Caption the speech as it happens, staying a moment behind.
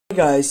Hey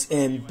guys,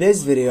 in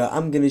this video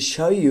I'm gonna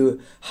show you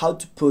how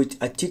to put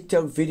a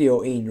TikTok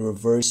video in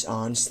reverse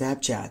on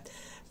Snapchat.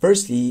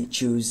 Firstly,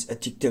 choose a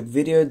TikTok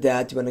video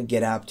that you wanna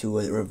get up to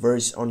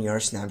reverse on your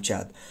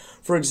Snapchat.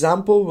 For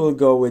example, we'll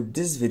go with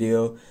this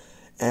video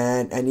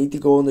and I need to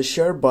go on the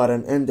share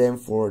button, and then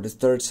for the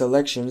third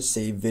selection,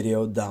 save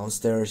video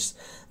downstairs.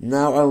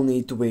 Now I'll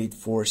need to wait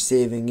for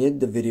saving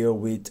the video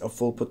with a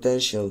full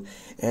potential,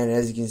 and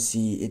as you can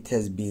see it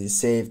has been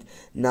saved.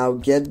 Now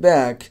get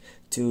back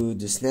to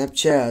the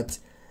Snapchat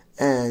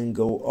and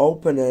go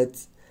open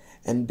it,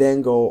 and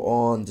then go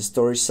on the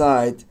story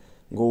side,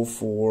 go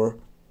for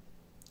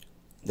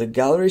the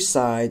gallery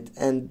side,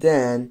 and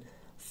then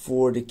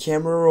for the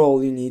camera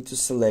roll you need to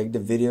select the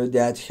video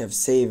that you have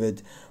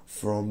saved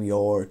from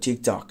your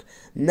TikTok.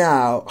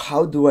 Now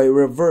how do I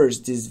reverse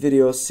this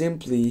video?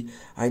 Simply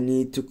I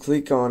need to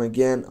click on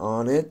again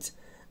on it,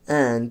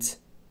 and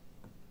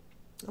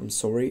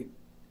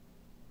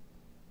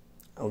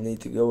I'll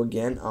need to go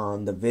again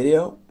on the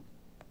video.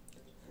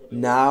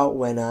 Now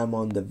when I'm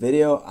on the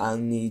video I'll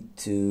need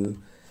to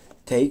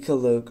take a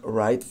look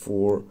right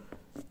for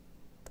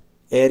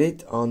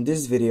edit on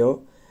this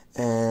video,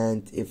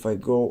 and if I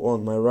go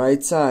on my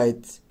right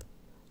side,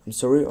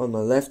 on my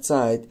left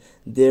side,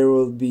 there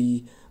will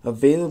be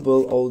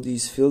available all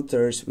these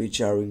filters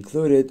which are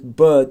included,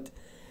 but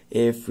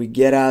if we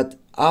get out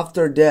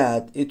after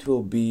that it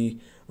will be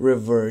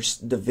reverse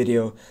the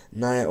video.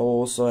 Now I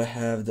also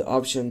have the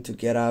option to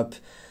get up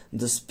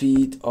the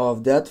speed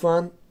of that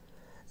one,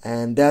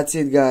 and that's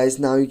it guys.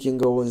 Now you can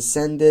go and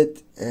send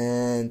it,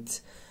 and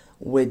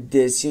with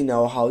this you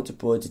know how to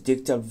put a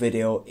TikTok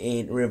video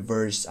in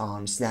reverse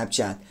on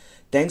Snapchat.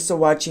 Thanks for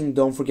watching.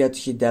 Don't forget to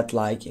hit that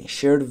like and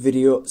share the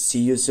video.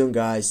 See you soon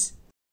guys.